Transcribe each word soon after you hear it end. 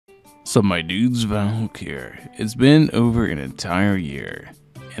So my dude's Valkyrja. It's been over an entire year,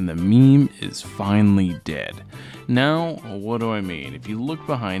 and the meme is finally dead. Now, what do I mean? If you look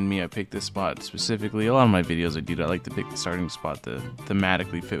behind me, I picked this spot specifically. A lot of my videos I like to pick the starting spot to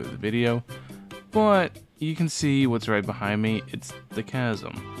thematically fit with the video. But you can see what's right behind me. It's the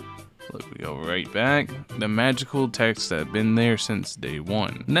chasm. Look, we go right back. The magical texts that have been there since day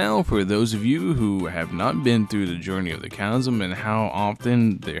one. Now, for those of you who have not been through the journey of the chasm and how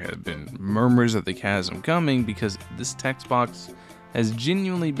often there have been murmurs of the chasm coming, because this text box has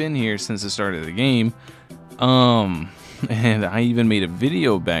genuinely been here since the start of the game. And I even made a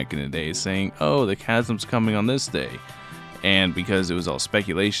video back in the day saying, oh, the chasm's coming on this day. And because it was all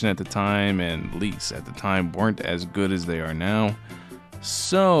speculation at the time and leaks at the time weren't as good as they are now.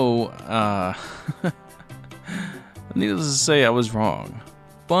 So, needless to say, I was wrong.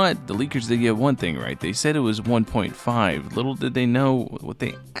 But the leakers did get one thing right. They said it was 1.5. Little did they know what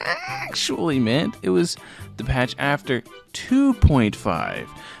they actually meant. It was the patch after 2.5.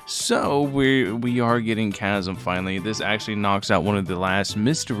 So we are getting Chasm finally. This actually knocks out one of the last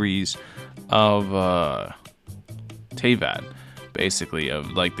mysteries of Teyvat. Basically,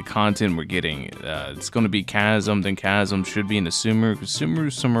 of like the content we're getting. It's going to be Chasm, then Chasm should be into Sumeru, because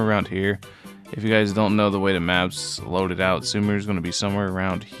Sumeru's somewhere around here. If you guys don't know the way the map's loaded out, Sumeru's going to be somewhere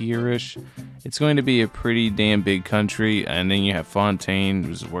around here-ish. It's going to be a pretty damn big country, and then you have Fontaine,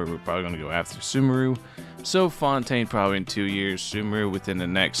 which is where we're probably going to go after Sumeru. So Fontaine probably in 2 years, Sumeru within the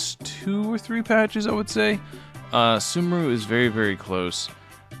next 2 or 3 patches, I would say. Sumeru is very, very close,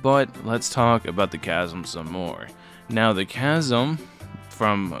 but let's talk about the Chasm some more. Now, the chasm,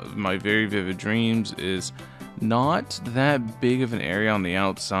 from my very vivid dreams, is not that big of an area on the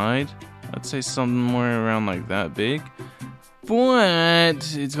outside. I'd say somewhere around like that big.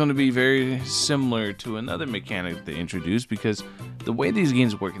 But it's going to be very similar to another mechanic that they introduced, because the way these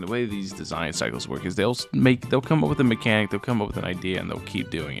games work and the way these design cycles work is they'll come up with a mechanic, they'll come up with an idea, and they'll keep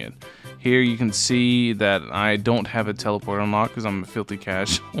doing it. Here you can see that I don't have a teleport unlocked because I'm a filthy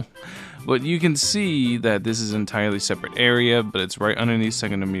casual. But you can see that this is an entirely separate area, but it's right underneath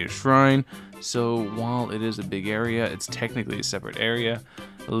Second Meter Shrine. So while it is a big area, it's technically a separate area.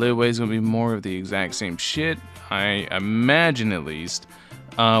 Liyue is going to be more of the exact same shit, I imagine at least,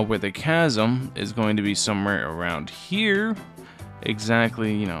 where the chasm is going to be somewhere around here.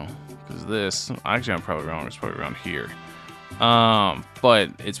 Exactly, you know, because this, actually I'm probably wrong, it's probably around here. But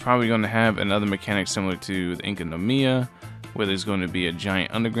it's probably going to have another mechanic similar to the Inca no Miya, where there's going to be a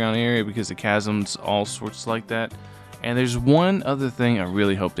giant underground area because the chasm's all sorts like that. And there's one other thing I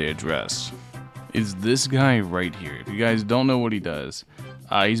really hope they address. Is this guy right here. If you guys don't know what he does,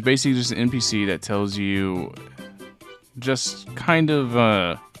 he's basically just an NPC that tells you just kind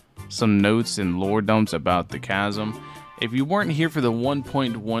of some notes and lore dumps about the chasm. If you weren't here for the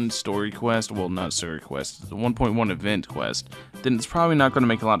 1.1 story quest, well, not story quest, the 1.1 event quest, then it's probably not going to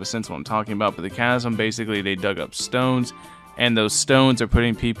make a lot of sense what I'm talking about. But the chasm, basically, they dug up stones, and those stones are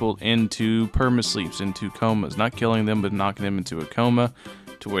putting people into perma-sleeps, into comas. Not killing them, but knocking them into a coma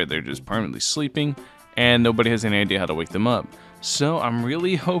to where they're just permanently sleeping, and nobody has any idea how to wake them up. So I'm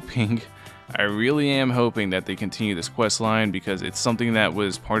really hoping, I really am hoping that they continue this quest line, because it's something that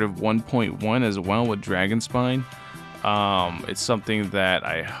was part of 1.1 as well with Dragonspine. It's something that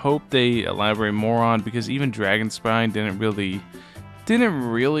I hope they elaborate more on, because even Dragonspine didn't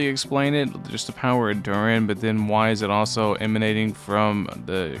really explain it, just the power of Durin, but then why is it also emanating from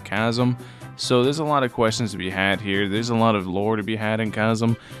the chasm? So there's a lot of questions to be had here. There's a lot of lore to be had in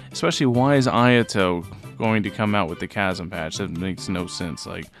Chasm, especially why is Ayato going to come out with the chasm patch? That makes no sense.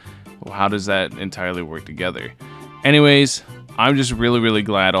 Like, well, how does that entirely work together? Anyways, I'm just really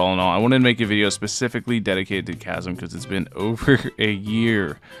glad all in all. I wanted to make a video specifically dedicated to Chasm because it's been over a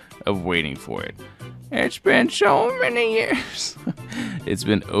year of waiting for it. It's been so many years. It's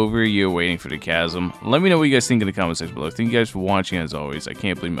been over a year waiting for the chasm. Let me know what you guys think in the comment section below. Thank you guys for watching as always. I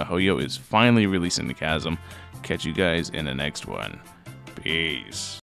can't believe Mihoyo is finally releasing the chasm. Catch you guys in the next one. Peace.